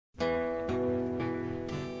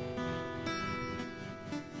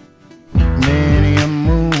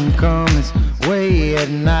friends way at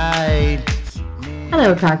night.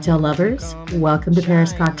 Hello, cocktail lovers. Welcome to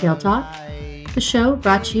Paris Cocktail Talk, the show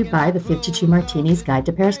brought to you by the 52 Martinis Guide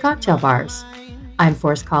to Paris Cocktail Bars. I'm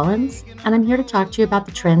Forrest Collins, and I'm here to talk to you about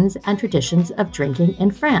the trends and traditions of drinking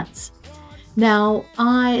in France. Now,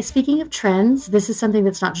 speaking of trends, this is something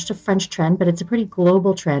that's not just a French trend, but it's a pretty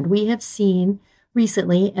global trend. We have seen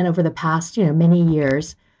recently and over the past, many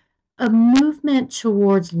years, a movement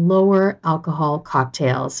towards lower alcohol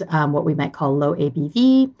cocktails, what we might call low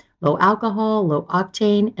ABV, low alcohol, low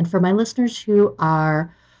octane. And for my listeners who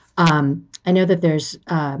are, I know that there's,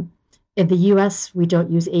 in the US, we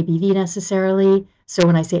don't use ABV necessarily. So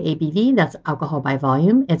when I say ABV, that's alcohol by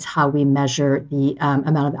volume. It's how we measure the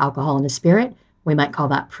amount of alcohol in a spirit. We might call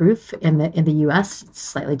that proof in the US. It's a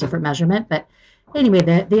slightly different measurement. But anyway,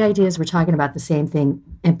 the idea is we're talking about the same thing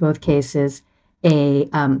in both cases. A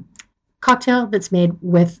cocktail that's made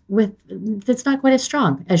with that's not quite as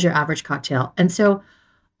strong as your average cocktail. And so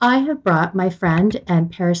I have brought my friend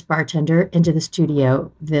and Paris bartender into the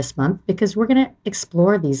studio this month because we're going to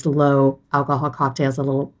explore these low alcohol cocktails a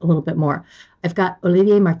little bit more. I've got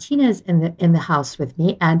Olivier Martinez in the house with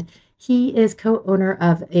me, and he is co-owner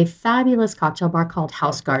of a fabulous cocktail bar called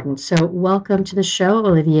House Garden. So welcome to the show,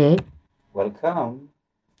 Olivier. Welcome.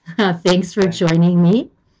 Thanks for Thank- joining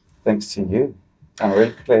me. Thanks to you.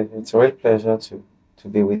 It's a real pleasure to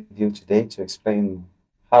be with you today to explain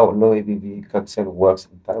how low ABV cocktail works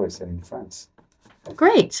in Paris and in France.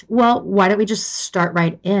 Great. Well, why don't we just start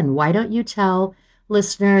right in? Why don't you tell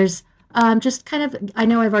listeners just kind of, I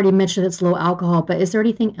know I've already mentioned it's low alcohol, but is there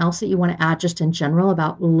anything else that you want to add just in general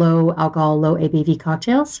about low alcohol, low ABV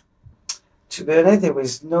cocktails? To be honest, there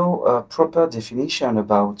is no proper definition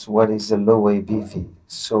about what is a low ABV.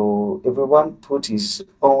 So everyone put his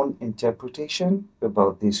own interpretation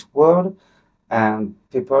about this word, and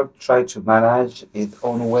people try to manage its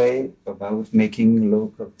own way about making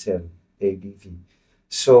low cocktail ABV.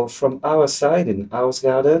 So from our side in House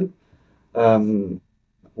Garden, um,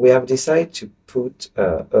 we have decided to put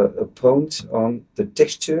a point on the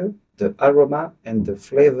texture, the aroma, and the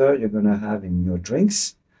flavor you're gonna have in your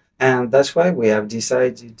drinks. And that's why we have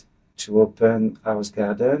decided to open House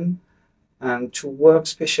Garden and to work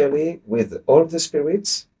specially with all the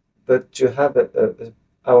spirits, but to have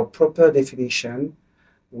our proper definition,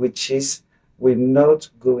 which is we're not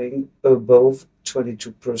going above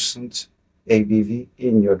 22% ABV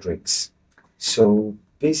in your drinks. So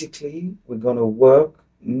basically, we're going to work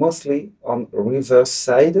mostly on reverse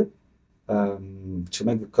side to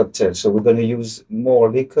make the cocktail. So we're going to use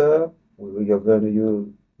more liquor, we are going to use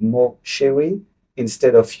more sherry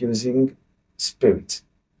instead of using spirit.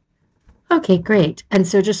 Okay, great. And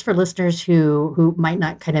so just for listeners who might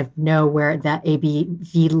not kind of know where that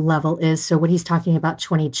ABV level is, so what he's talking about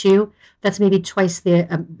 22, that's maybe twice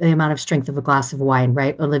the amount of strength of a glass of wine,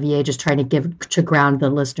 right? Olivier, just trying to ground the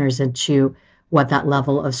listeners into what that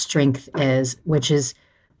level of strength is, which is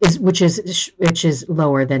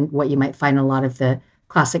lower than what you might find in a lot of the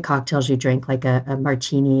classic cocktails you drink, like a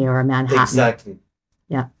martini or a Manhattan. Exactly.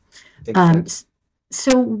 Yeah. Um, Exactly. s-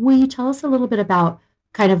 so will you tell us a little bit about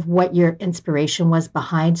kind of what your inspiration was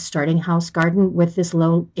behind starting House Garden with this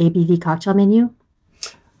low ABV cocktail menu?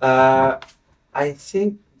 Uh, I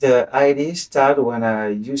think the idea started when I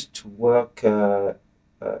used to work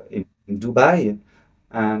in Dubai,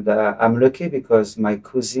 and I'm lucky because my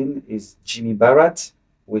cousin is Jimmy Barrett,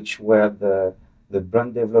 which were the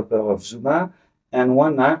brand developer of Zuma. And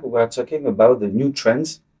one night we were talking about the new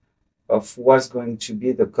trends of what's going to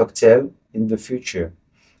be the cocktail in the future.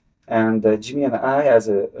 And Jimmy and I has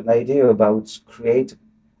an idea about create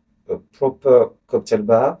a proper cocktail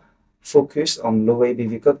bar focused on low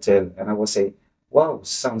ABV cocktail. And I was say, wow,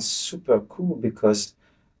 sounds super cool because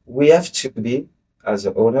we have to be, as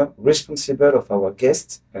an owner, responsible of our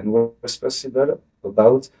guests and we're responsible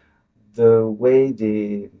about the way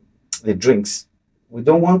they drinks. We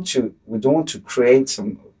don't want to create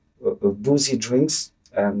some boozy drinks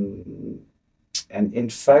and in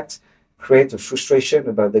fact create a frustration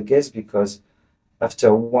about the guests because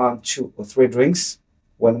after one, two, or three drinks,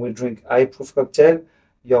 when we drink high proof cocktail,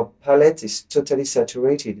 your palate is totally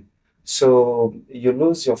saturated. So you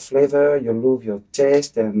lose your flavor, you lose your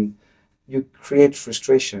taste, and you create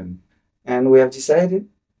frustration. And we have decided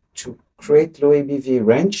to create low ABV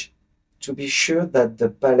range to be sure that the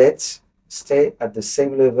palate stay at the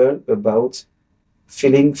same level about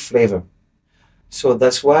feeling flavor. So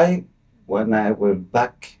that's why when I was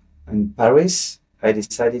back in Paris, I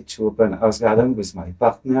decided to open House Garden with my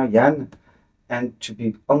partner Jan and to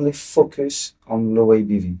be only focused on low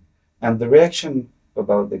ABV. And the reaction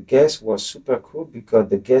about the guests was super cool because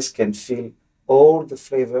the guests can feel all the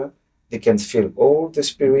flavor they can feel all the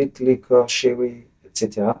spirit, liquor, sherry,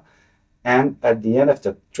 etc. And at the end,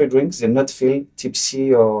 after three drinks, they not feel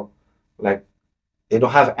tipsy or like they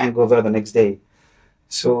don't have hangover the next day.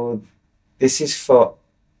 So this is for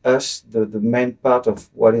us the main part of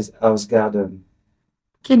what is House Garden.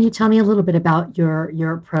 Can you tell me a little bit about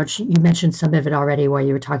your approach? You mentioned some of it already while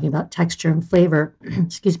you were talking about texture and flavor,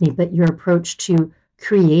 excuse me, but your approach to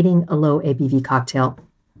creating a low ABV cocktail.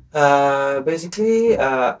 Basically,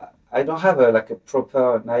 I don't have a like a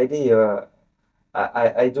proper idea.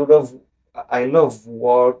 I do love I love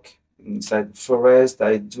work inside forest.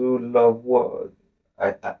 I do love work.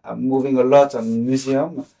 I'm moving a lot on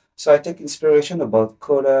museum, so I take inspiration about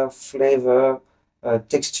color, flavor,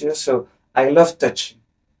 texture. So I love touch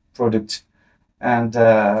product, and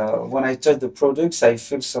when I touch the products, I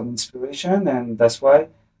feel some inspiration, and that's why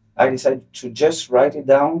I decided to just write it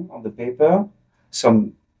down on the paper.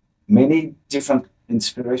 Some many different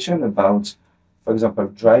inspiration about, for example,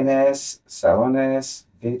 dryness, sourness,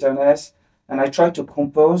 bitterness, and I try to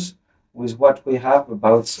compose with what we have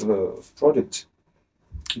about the product.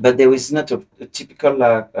 But there is not a typical,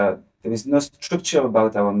 there is no structure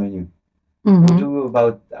about our menu. We Hmm. do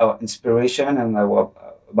about our inspiration and our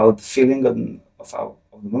about feeling of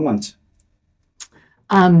the moment.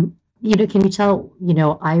 Can you tell,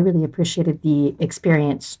 I really appreciated the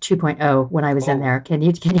Experience 2.0 when I was in Oh, there. Can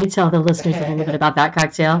you tell the listeners a little bit about that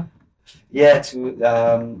cocktail? yeah.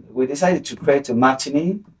 We decided to create a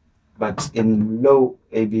martini but in low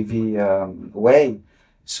ABV way.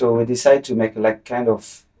 So we decided to make like kind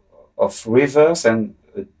of reverse and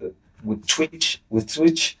we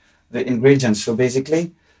switch the ingredients. So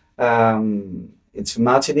basically, it's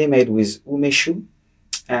martini made with umeshu,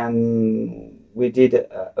 and we did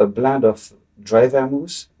a blend of dry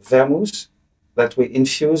vermouth that we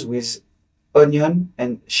infuse with onion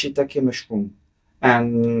and shiitake mushroom.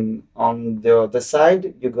 And on the other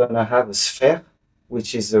side, you're gonna have a sphere,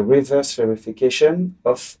 which is a reverse verification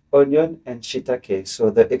of onion and shiitake. So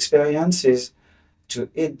the experience is to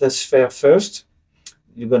eat the sphere first.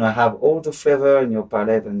 You're gonna have all the flavor in your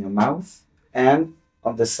palate and your mouth, and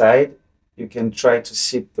on the side, you can try to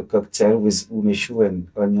sip the cocktail with umeshu and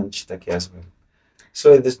onion shiitake as well.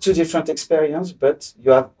 So there's two different experiences, but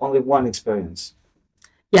you have only one experience.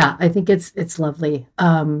 Yeah, I think it's lovely.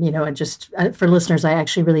 And just for listeners, I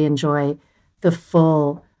actually really enjoy the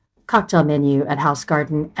full cocktail menu at House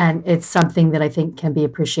Garden, and it's something that I think can be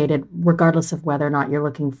appreciated regardless of whether or not you're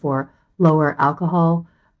looking for lower alcohol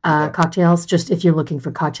Yeah, cocktails. Just if you're looking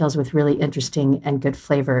for cocktails with really interesting and good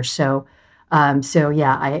flavor. So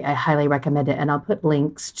yeah, I highly recommend it, and I'll put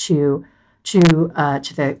links to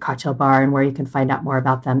the cocktail bar and where you can find out more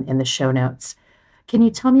about them in the show notes. Can you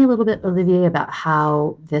tell me a little bit, Olivier, about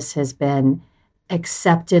how this has been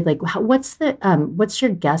accepted? Like, what's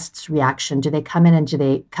your guests' reaction? Do they come in and do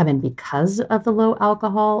they come in because of the low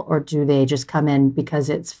alcohol, or do they just come in because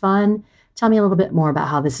it's fun? Tell me a little bit more about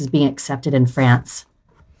how this is being accepted in France.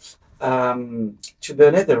 to be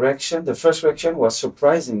honest, the first reaction was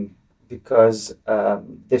surprising because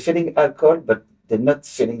they're feeling alcohol, but they're not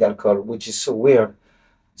feeling alcohol, which is so weird.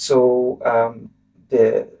 So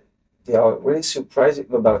they they are really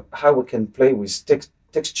surprised about how we can play with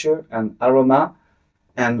texture and aroma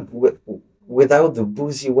and without the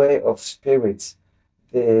boozy way of spirits.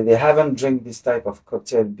 They haven't drank this type of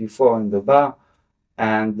cocktail before in the bar,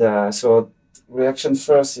 and so reaction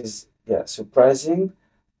first is yeah surprising.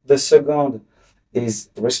 The second is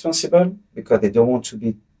responsible because they don't want to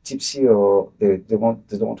be tipsy or they don't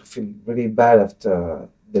want to feel really bad after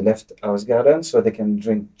they left House Garden, so they can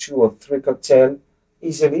drink two or three cocktails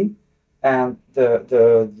easily. And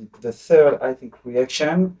the third, I think,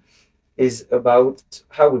 reaction is about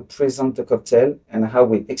how we present the cocktail and how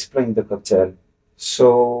we explain the cocktail.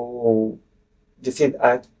 So this is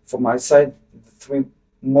from my side the three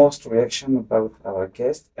most reaction about our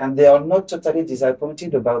guests, and they are not totally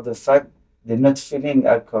disappointed about the fact they're not feeling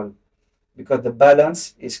alcohol because the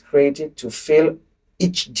balance is created to feel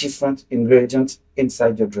each different ingredient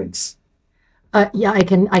inside your drinks. Yeah, I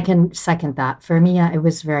can second that. For me, I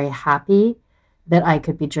was very happy that I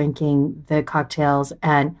could be drinking the cocktails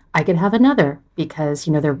and I could have another because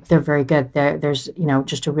they're very good. There's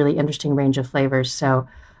just a really interesting range of flavors. So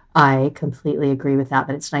I completely agree with that.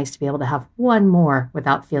 That it's nice to be able to have one more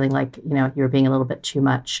without feeling like you're being a little bit too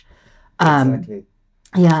much. Um, Exactly.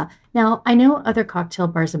 yeah. Now, I know other cocktail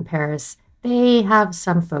bars in Paris, they have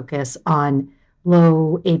some focus on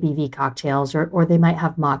low ABV cocktails or they might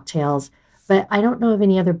have mocktails, but I don't know of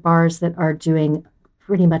any other bars that are doing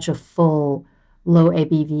pretty much a full low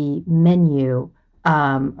ABV menu.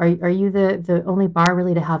 Are you the only bar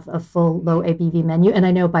really to have a full low ABV menu? And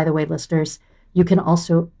I know, by the way, listeners, you can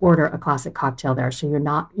also order a classic cocktail there. So you're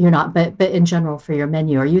not, but in general for your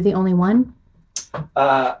menu, are you the only one?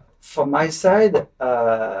 From my side,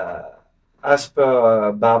 as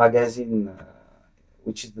per Bar Magazine,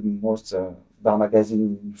 which is the most bar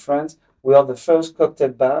magazine in France, we are the first cocktail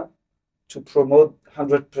bar to promote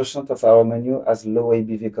 100% of our menu as low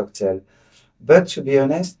ABV cocktail. But to be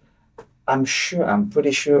honest, I'm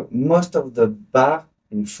pretty sure most of the bar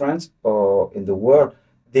in France or in the world,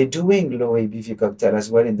 they're doing low ABV cocktail as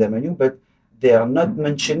well in their menu, but they are not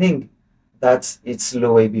mentioning that it's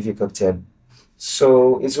low ABV cocktail.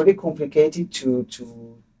 So it's really complicated to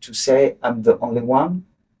say I'm the only one,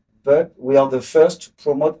 but we are the first to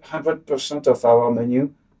promote 100% of our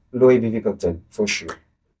menu low ABV cocktail for sure.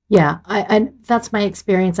 Yeah, and that's my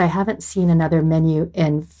experience. I haven't seen another menu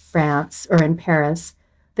in France or in Paris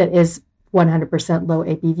that is 100% low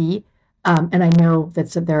ABV. And I know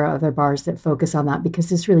that there are other bars that focus on that because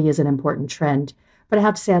this really is an important trend. But I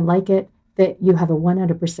have to say, I like it that you have a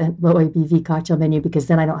 100% low ABV cocktail menu because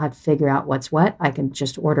then I don't have to figure out what's what. I can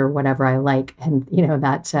just order whatever I like, and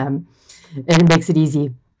and it makes it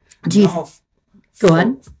easy. Do you No, go for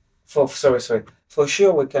on? sorry. For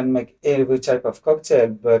sure, we can make every type of cocktail,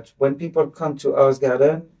 but when people come to House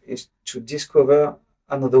Garden, is to discover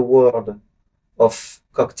another world of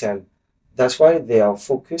cocktail. That's why they are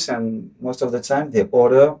focused, and most of the time they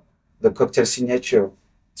order the cocktail signature,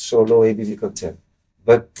 so low ABV cocktail.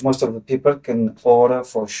 But most of the people can order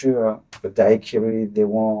for sure a daiquiri they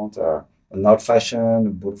want, an old fashioned, a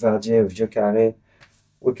boulevardier, a vieux carré.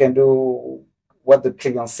 We can do what the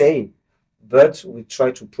clients say, but we try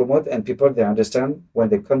to promote and people they understand when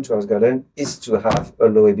they come to our garden is to have a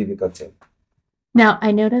low ABV cocktail. Now,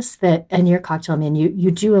 I noticed that in your cocktail menu, you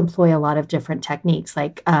do employ a lot of different techniques,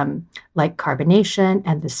 like carbonation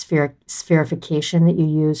and the spherification that you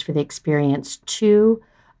use for the experience too.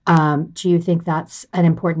 Do you think that's an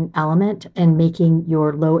important element in making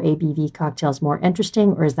your low ABV cocktails more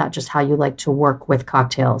interesting, or is that just how you like to work with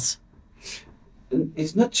cocktails?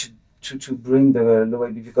 It's not to bring the low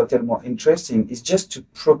ABV cocktail more interesting, it's just to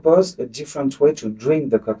propose a different way to drink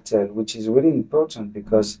the cocktail, which is really important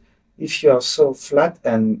because if you are so flat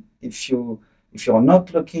and if you're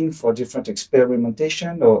not looking for different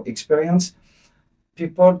experimentation or experience,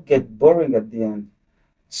 people get boring at the end.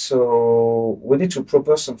 So we need to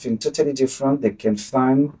propose something totally different they can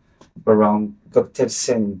find around cocktail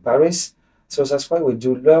scene in Paris. So that's why we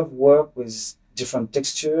do love work with different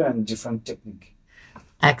texture and different technique.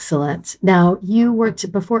 Excellent. Now, you worked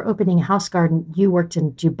before opening House Garden, you worked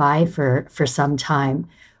in Dubai for some time,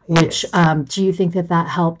 which Yes, do you think that that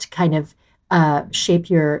helped kind of shape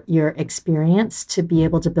your experience to be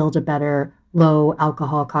able to build a better low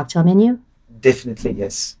alcohol cocktail menu? definitely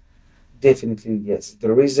yes. Definitely yes.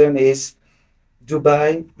 The reason is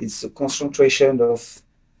Dubai is a concentration of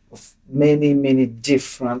many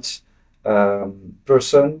different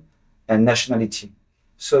person and nationality.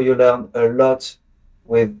 So you learn a lot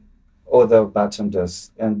with other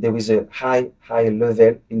bartenders, and there is a high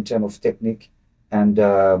level in terms of technique and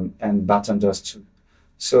bartenders too.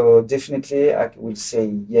 So definitely, I will say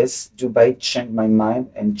yes. Dubai changed my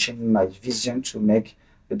mind and changed my vision to make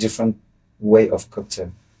a different way of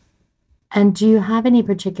cocktail. And do you have any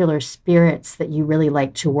particular spirits that you really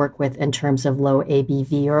like to work with in terms of low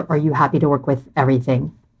ABV, or are you happy to work with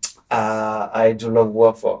everything? I do love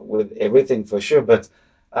work for with everything for sure, but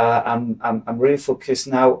I'm really focused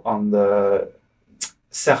now on the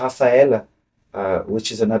Saint Raphael,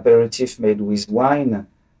 which is an aperitif made with wine,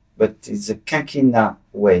 but it's a quinquina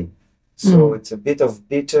way. So Mm. it's a bit of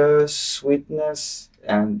bitter, sweetness,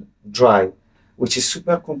 and dry, which is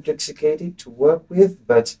super complicated to work with,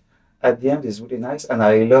 but at the end is really nice. And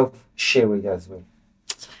I love sherry as well.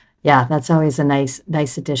 Yeah, that's always a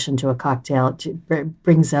nice addition to a cocktail.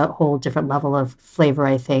 Brings a whole different level of flavor,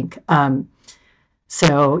 I think.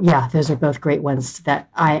 So yeah, those are both great ones that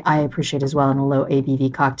I appreciate as well in a low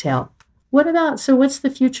ABV cocktail. What's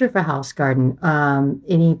the future for House Garden?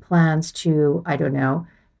 Any plans to, I don't know,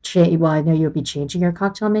 change, well, I know you'll be changing your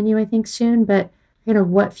cocktail menu, I think soon, but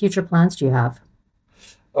what future plans do you have?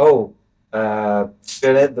 Oh,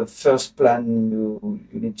 really, the first plan you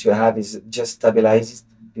need to have is just stabilize it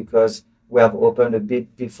because we have opened a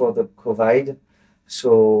bit before the COVID.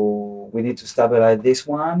 So we need to stabilize this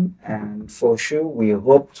one. And for sure, we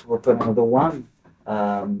hope to open another one,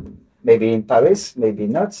 maybe in Paris, maybe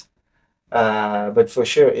not. But for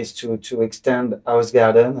sure, is to extend House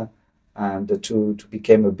Garden and to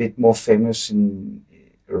become a bit more famous in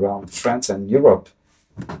around France and Europe.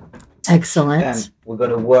 And Excellent. we're going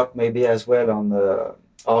to work maybe as well on the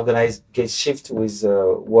organized guest shift with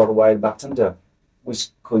a worldwide bartender, which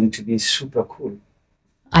is going to be super cool.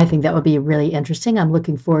 I think that would be really interesting. I'm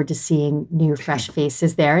looking forward to seeing new, fresh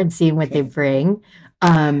faces there and seeing what they bring.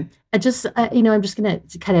 I'm just going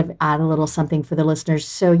to kind of add a little something for the listeners.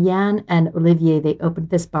 So, Jan and Olivier, they opened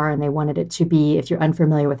this bar and they wanted it to be, if you're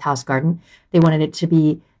unfamiliar with House Garden, they wanted it to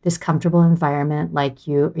be this comfortable environment, like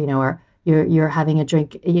or you're having a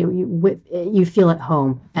drink, you feel at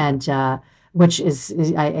home, and which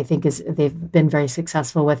I think is they've been very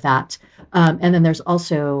successful with that. And then there's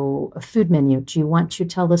also a food menu. Do you want to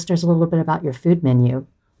tell listeners a little bit about your food menu?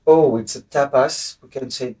 Oh, it's a tapas. We can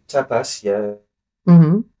say tapas. Yeah.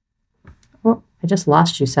 Mm-hmm. Oh, I just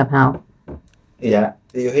lost you somehow. Yeah.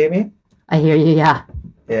 Do you hear me? I hear you. Yeah.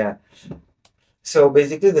 Yeah. So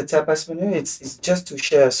basically, the tapas menu it's just to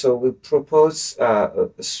share. So we propose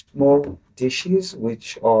small dishes,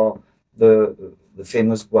 which are the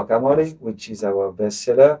famous guacamole, which is our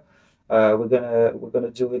bestseller. We're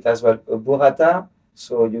gonna do it as well. A burrata.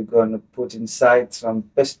 So you're gonna put inside some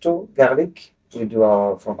pesto, garlic. We do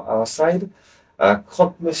our from our side.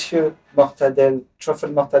 Croque Monsieur mortadelle, truffle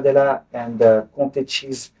mortadella, and Comté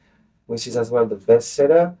cheese, which is as well the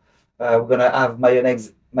bestseller. We're gonna have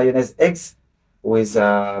mayonnaise eggs with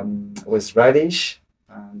radish,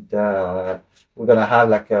 and we're gonna have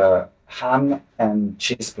like a ham and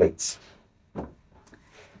cheese plates.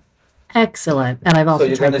 Excellent. And I've So also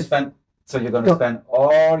you're tried gonna to spend so you're gonna go. spend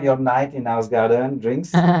all your night in House Garden,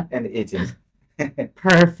 drinks and eating.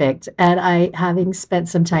 Perfect. And having spent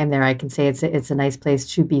some time there, I can say it's a nice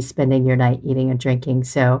place to be spending your night eating and drinking.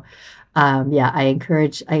 So, yeah, I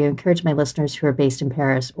encourage my listeners who are based in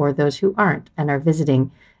Paris or those who aren't and are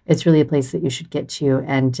visiting. It's really a place that you should get to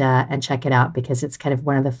and check it out because it's kind of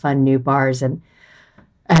one of the fun new bars, and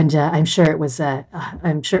I'm sure it was a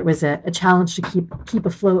challenge to keep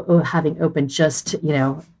afloat having opened just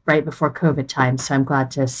right before COVID time. So I'm glad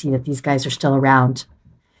to see that these guys are still around.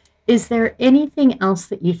 Is there anything else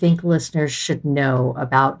that you think listeners should know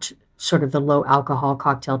about sort of the low alcohol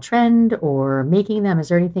cocktail trend or making them? Is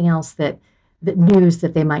there anything else that news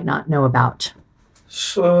that they might not know about?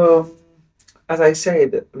 So, as I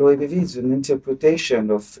said, low ABV is an interpretation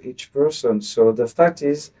of each person. So the fact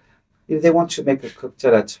is, if they want to make a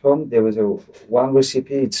cocktail at home, there is a one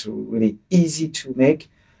recipe. It's really easy to make.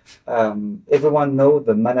 Everyone know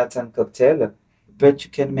the Manhattan cocktail, but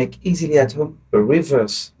you can make easily at home a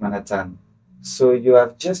reverse Manhattan. So you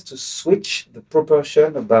have just to switch the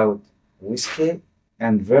proportion about whiskey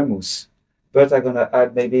and vermouth. But I'm gonna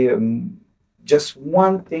add maybe just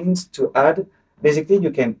one thing to add. Basically,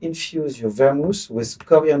 you can infuse your vermouth with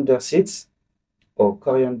coriander seeds or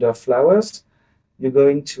coriander flowers. You're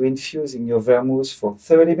going to infuse in your vermouth for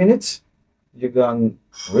 30 minutes. You're going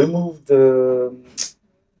to remove the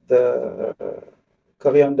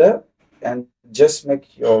coriander and just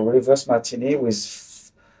make your reverse martini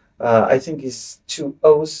with, I think it's 2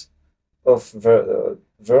 oz of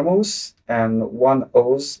vermouth and 1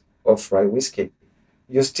 oz of rye whiskey.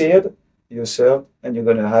 You stirred, you served, and you're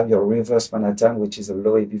going to have your reverse Manhattan, which is a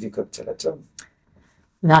low ABV cocktail at home.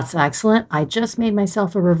 That's excellent. I just made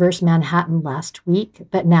myself a reverse Manhattan last week,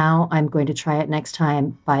 but now I'm going to try it next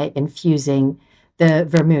time by infusing the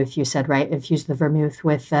vermouth. You said, right? Infuse the vermouth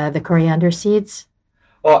with the coriander seeds.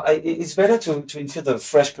 Or it's better to infuse the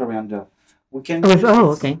fresh coriander. We can Oh, use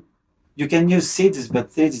oh, this. okay. You can use seeds,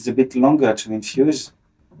 but seeds is a bit longer to infuse.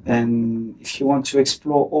 And if you want to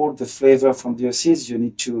explore all the flavor from your seeds, you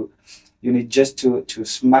need just to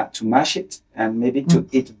mash it and maybe Mm. to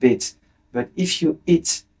eat bits. But if you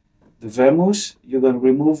eat the vermouth, you're going to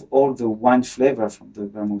remove all the wine flavor from the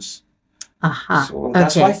vermouth. Aha. So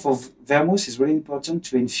that's why Okay. for vermouth it's really important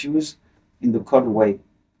to infuse in the cold way.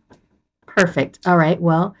 Perfect. All right.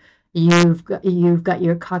 Well, you've got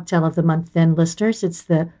your cocktail of the month then, listeners. It's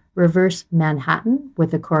the reverse Manhattan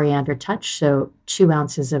with a coriander touch. So 2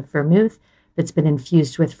 ounces of vermouth that's been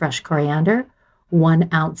infused with fresh coriander, 1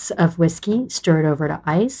 ounce of whiskey stirred over to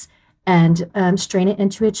ice, and strain it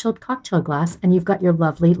into a chilled cocktail glass, and you've got your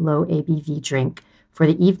lovely low ABV drink for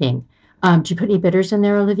the evening. Do you put any bitters in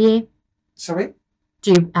there, Olivier? Sorry?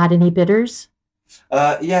 Do you add any bitters?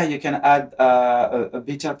 Yeah, you can add a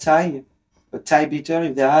bitter Thai, a Thai bitter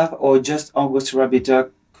if they have, or just Angostura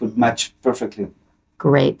bitter could match perfectly.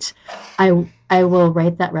 Great. I will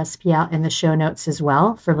write that recipe out in the show notes as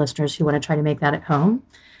well for listeners who want to try to make that at home.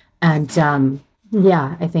 And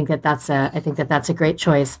yeah, I think that that's a great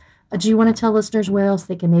choice. Do you want to tell listeners where else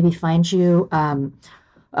they can maybe find you online,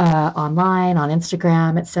 on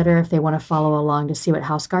Instagram, et cetera, if they want to follow along to see what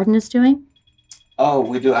House Garden is doing? Oh,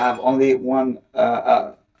 we do have only one.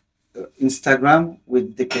 Instagram,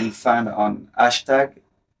 which they can find on hashtag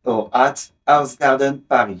or at House Garden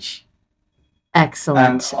Paris, and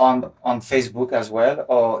Excellent. on Facebook as well.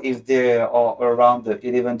 Or if they are around the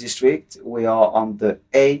 11th district, we are on the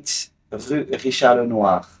 8th Rue Richard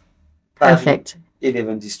Lenoir, Paris, Perfect.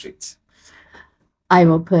 11th district. I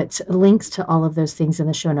will put links to all of those things in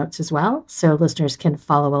the show notes as well, so listeners can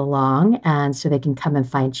follow along and so they can come and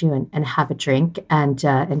find you and have a drink and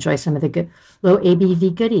enjoy some of the good low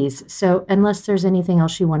ABV goodies. So, unless there's anything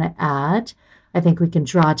else you want to add, I think we can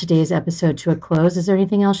draw today's episode to a close. Is there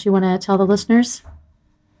anything else you want to tell the listeners?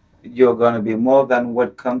 You're going to be more than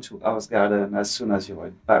welcome to House Garden as soon as you're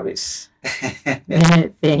in Paris.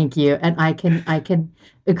 Thank you, and I can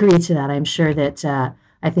agree to that. I'm sure that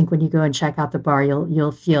I think when you go and check out the bar,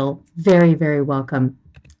 you'll feel very, very welcome.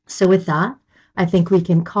 So with that, I think we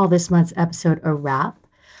can call this month's episode a wrap.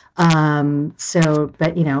 But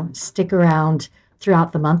stick around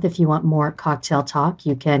throughout the month if you want more cocktail talk.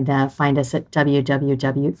 You can find us at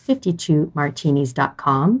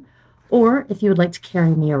www.52martinis.com. Or if you would like to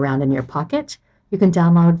carry me around in your pocket, you can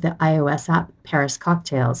download the iOS app Paris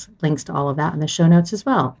Cocktails. Links to all of that in the show notes as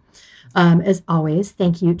well. As always,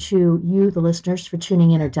 thank you to you, the listeners, for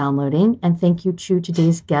tuning in or downloading. And thank you to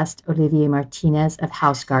today's guest, Olivier Martinez of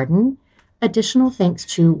House Garden. Additional thanks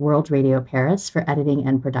to World Radio Paris for editing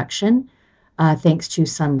and production. Thanks to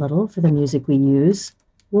Sun Little for the music we use.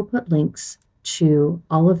 We'll put links to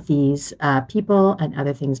all of these people and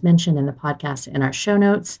other things mentioned in the podcast in our show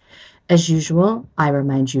notes. As usual, I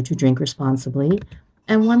remind you to drink responsibly.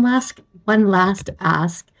 And one last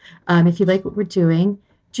ask, if you like what we're doing,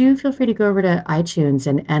 do feel free to go over to iTunes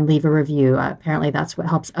and leave a review. Apparently that's what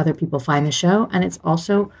helps other people find the show, and it's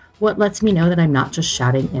also what lets me know that I'm not just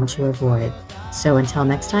shouting into a void. So until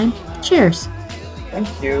next time, cheers.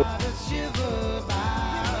 Thank you.